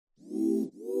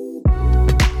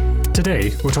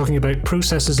Today, we're talking about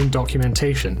processes and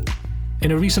documentation.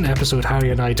 In a recent episode,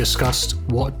 Harry and I discussed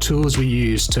what tools we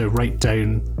use to write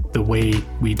down the way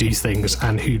we do things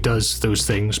and who does those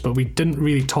things, but we didn't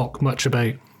really talk much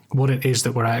about what it is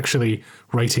that we're actually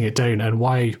writing it down and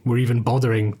why we're even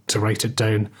bothering to write it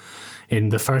down in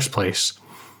the first place.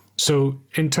 So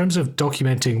in terms of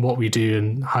documenting what we do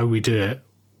and how we do it,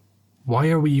 why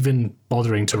are we even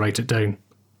bothering to write it down?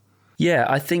 Yeah,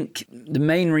 I think the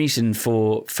main reason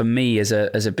for me as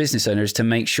a business owner is to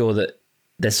make sure that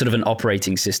there's sort of an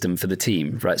operating system for the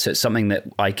team, right? So it's something that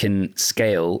I can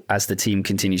scale as the team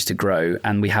continues to grow,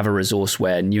 and we have a resource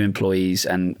where new employees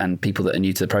and people that are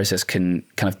new to the process can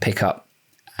kind of pick up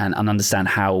and understand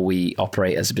how we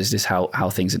operate as a business, how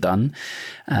things are done.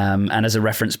 And as a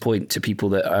reference point to people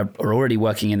that are already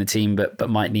working in the team, but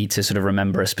might need to sort of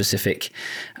remember a specific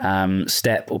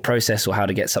step or process or how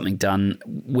to get something done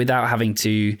without having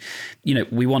to,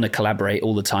 we want to collaborate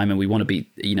all the time and we want to be,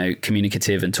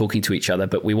 communicative and talking to each other,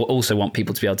 but we also want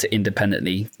people to be able to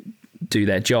independently do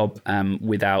their job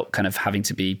without kind of having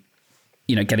to be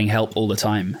getting help all the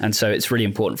time. And so it's really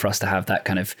important for us to have that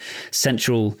kind of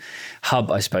central hub,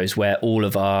 I suppose, where all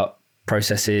of our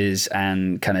processes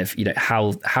and kind of,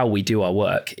 how we do our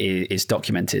work is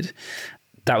documented.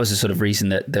 That was the sort of reason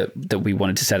that we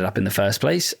wanted to set it up in the first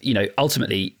place.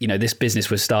 Ultimately, this business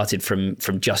was started from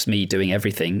just me doing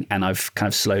everything. And I've kind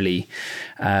of slowly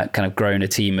kind of grown a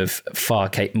team of far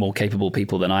more capable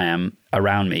people than I am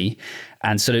around me.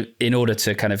 And sort of in order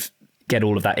to kind of get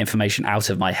all of that information out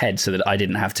of my head so that I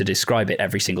didn't have to describe it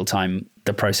every single time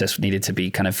the process needed to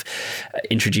be kind of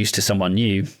introduced to someone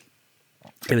new,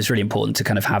 it was really important to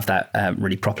kind of have that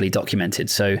really properly documented.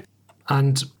 So,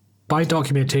 and by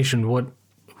documentation,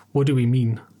 what do we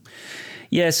mean?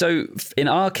 Yeah, so in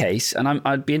our case, and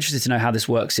I'd be interested to know how this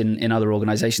works in other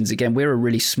organizations. Again, we're a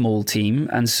really small team,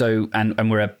 and so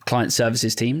and we're a client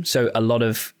services team. So a lot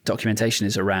of documentation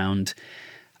is around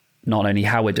not only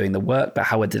how we're doing the work, but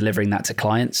how we're delivering that to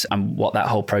clients and what that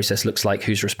whole process looks like,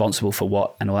 who's responsible for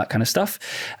what and all that kind of stuff.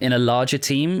 In a larger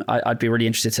team, I'd be really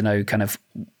interested to know kind of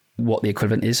what the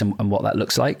equivalent is and what that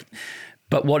looks like.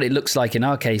 But what it looks like in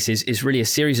our case is really a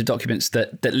series of documents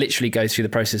that literally go through the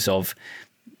process of,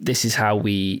 this is how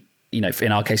we,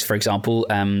 in our case, for example,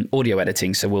 audio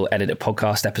editing. So we'll edit a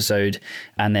podcast episode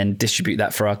and then distribute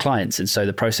that for our clients. And so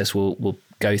the process will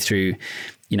go through,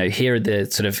 here are the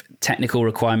sort of technical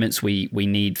requirements we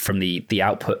need from the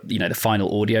output, the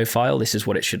final audio file. This is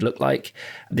what it should look like.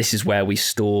 This is where we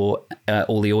store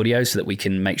all the audio so that we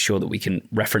can make sure that we can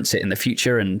reference it in the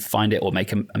future and find it or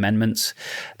make amendments.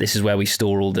 This is where we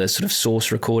store all the sort of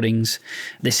source recordings.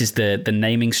 This is the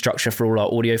naming structure for all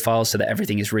our audio files so that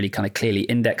everything is really kind of clearly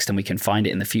indexed and we can find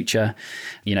it in the future.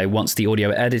 Once the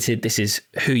audio edited, this is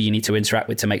who you need to interact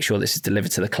with to make sure this is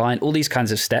delivered to the client. All these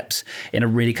kinds of steps in a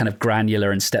really kind of granular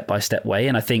and step-by-step way.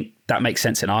 And I think that makes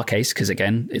sense in our case because,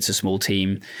 again, it's a small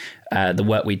team. The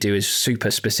work we do is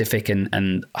super specific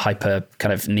and hyper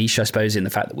kind of niche, I suppose, in the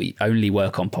fact that we only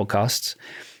work on podcasts.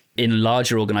 In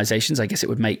larger organizations, I guess it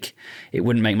wouldn't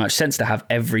make much sense to have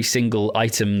every single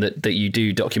item that you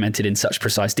do documented in such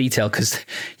precise detail because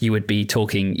you would be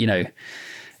talking,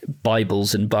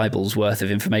 Bibles and Bibles worth of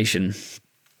information.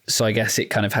 So I guess it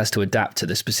kind of has to adapt to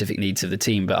the specific needs of the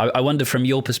team. But I wonder from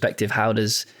your perspective, how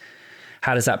does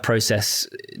that process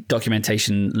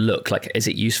documentation look? Like, is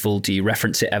it useful? Do you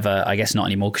reference it ever? I guess not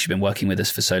anymore because you've been working with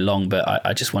us for so long, but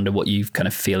I just wonder what you kind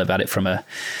of feel about it from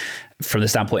the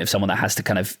standpoint of someone that has to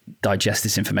kind of digest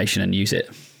this information and use it.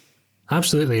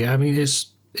 Absolutely. I mean,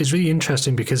 it's really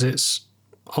interesting because it's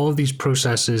all of these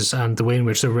processes and the way in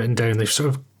which they're written down, they've sort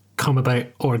of come about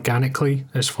organically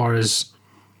as far as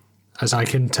I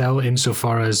can tell,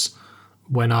 insofar as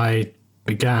when I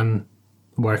began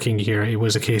working here, it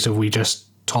was a case of we just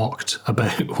talked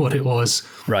about what it was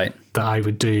right that I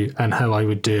would do and how I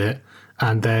would do it.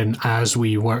 And then as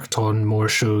we worked on more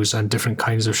shows and different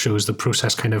kinds of shows, the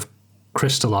process kind of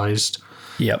crystallized.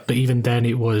 Yep. But even then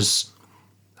it was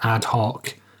ad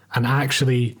hoc and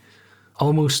actually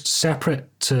almost separate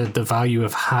to the value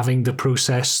of having the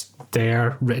process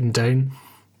there written down.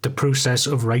 The process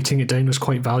of writing it down was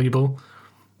quite valuable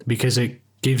because it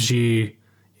gives you,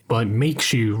 it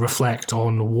makes you reflect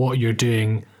on what you're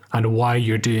doing and why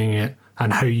you're doing it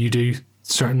and how you do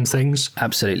certain things.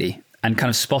 Absolutely. And kind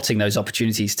of spotting those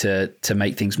opportunities to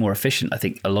make things more efficient. I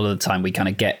think a lot of the time we kind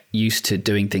of get used to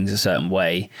doing things a certain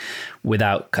way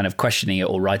without kind of questioning it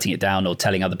or writing it down or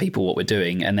telling other people what we're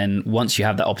doing. And then once you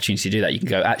have that opportunity to do that, you can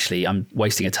go, actually, I'm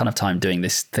wasting a ton of time doing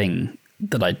this thing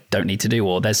that I don't need to do,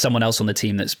 or there's someone else on the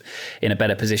team that's in a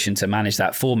better position to manage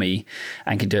that for me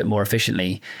and can do it more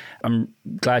efficiently. I'm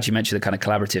glad you mentioned the kind of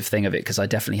collaborative thing of it, because I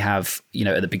definitely have,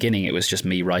 at the beginning, it was just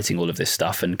me writing all of this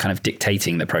stuff and kind of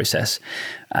dictating the process.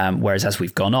 Whereas as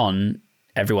we've gone on,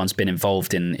 everyone's been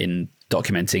involved in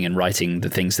documenting and writing the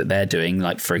things that they're doing.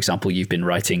 Like, for example, you've been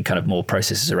writing kind of more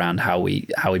processes around how we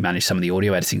manage some of the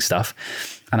audio editing stuff.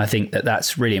 And I think that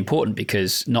that's really important,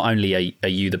 because not only are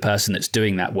you the person that's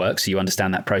doing that work, so you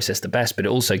understand that process the best, but it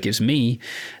also gives me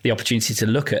the opportunity to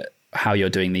look at how you're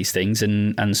doing these things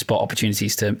and spot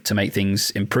opportunities to make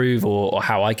things improve, or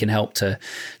how I can help to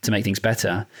make things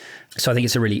better. So I think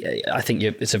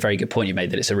it's a very good point you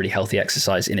made, that it's a really healthy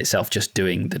exercise in itself, just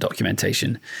doing the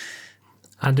documentation.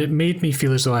 And it made me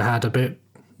feel as though I had a bit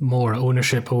more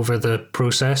ownership over the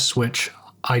process, which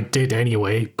I did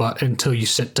anyway, but until you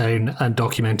sit down and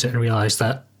document it and realize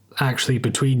that actually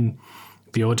between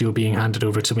the audio being handed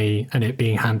over to me and it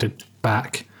being handed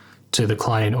back to the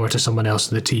client or to someone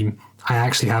else in the team, I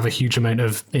actually have a huge amount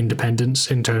of independence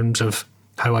in terms of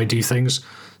how I do things.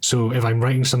 So if I'm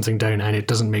writing something down and it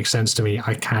doesn't make sense to me,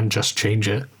 I can just change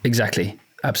it. Exactly.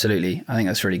 Absolutely. I think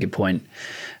that's a really good point.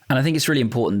 And I think it's really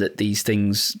important that these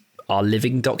things are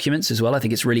living documents as well. I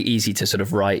think it's really easy to sort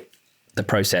of write the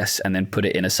process and then put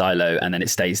it in a silo, and then it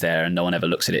stays there and no one ever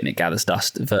looks at it and it gathers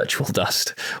dust, virtual dust.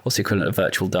 What's the equivalent of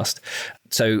virtual dust?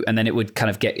 So, and then it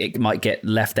might get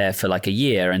left there for like a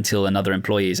year until another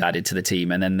employee is added to the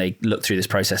team, and then they look through this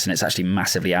process and it's actually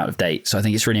massively out of date. So I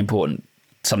think it's really important.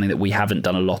 Something that we haven't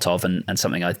done a lot of, and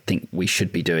something I think we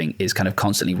should be doing, is kind of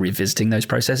constantly revisiting those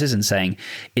processes and saying,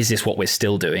 is this what we're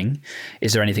still doing?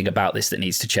 Is there anything about this that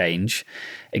needs to change?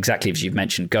 Exactly as you've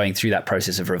mentioned, going through that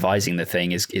process of revising the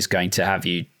thing is going to have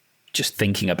you just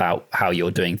thinking about how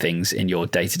you're doing things in your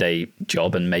day-to-day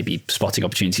job and maybe spotting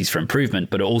opportunities for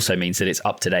improvement. But it also means that it's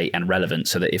up to date and relevant,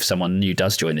 so that if someone new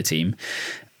does join the team,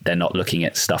 they're not looking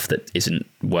at stuff that isn't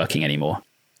working anymore.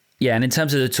 Yeah, and in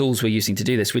terms of the tools we're using to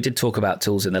do this, we did talk about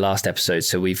tools in the last episode.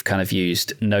 So we've kind of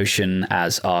used Notion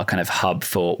as our kind of hub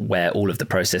for where all of the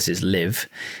processes live.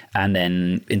 And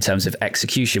then in terms of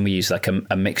execution, we use like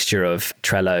a mixture of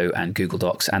Trello and Google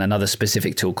Docs and another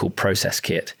specific tool called Process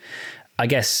Kit. I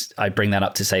guess I bring that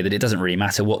up to say that it doesn't really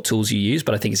matter what tools you use,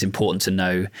 but I think it's important to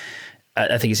know.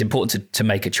 I think it's important to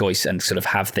make a choice and sort of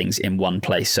have things in one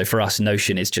place. So for us,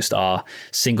 Notion is just our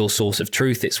single source of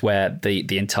truth. It's where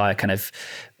the entire kind of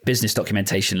business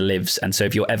documentation lives. And so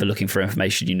if you're ever looking for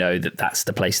information, you know that that's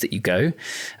the place that you go.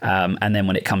 And then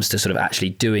when it comes to sort of actually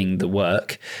doing the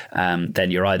work,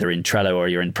 then you're either in Trello or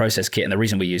you're in Process Kit. And the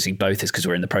reason we're using both is because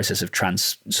we're in the process of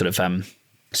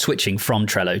switching from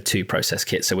Trello to Process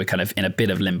Kit. So we're kind of in a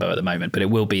bit of limbo at the moment, but it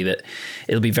will be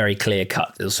very clear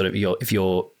cut. It'll sort of, if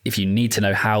you need to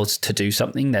know how to do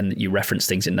something, then you reference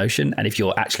things in Notion. And if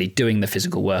you're actually doing the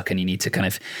physical work and you need to kind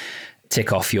of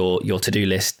tick off your to-do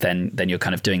list, then you're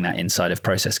kind of doing that inside of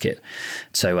Process Kit.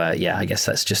 So I guess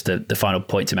that's just the final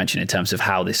point to mention in terms of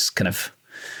how this kind of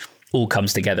all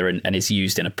comes together and is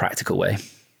used in a practical way.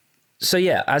 So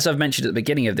yeah, as I've mentioned at the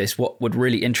beginning of this, what would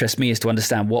really interest me is to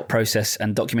understand what process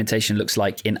and documentation looks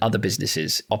like in other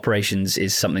businesses. Operations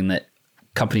is something that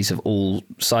companies of all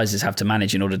sizes have to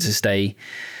manage in order to stay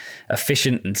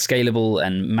efficient and scalable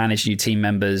and manage new team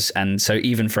members. And so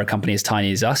even for a company as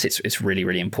tiny as us, it's really,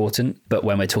 really important. But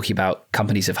when we're talking about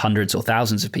companies of hundreds or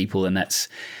thousands of people, and that's,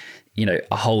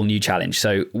 a whole new challenge.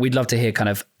 So we'd love to hear kind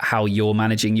of how you're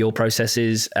managing your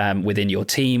processes within your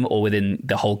team or within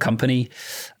the whole company.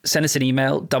 Send us an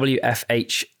email,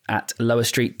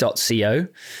 wfh@lowerstreet.co.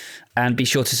 And be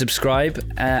sure to subscribe.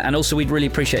 And also, we'd really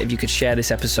appreciate if you could share this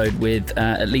episode with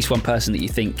at least one person that you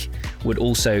think would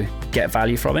also get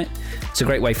value from it. It's a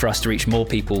great way for us to reach more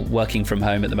people working from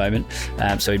home at the moment.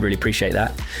 So we'd really appreciate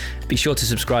that. Be sure to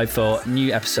subscribe for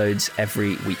new episodes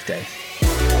every weekday.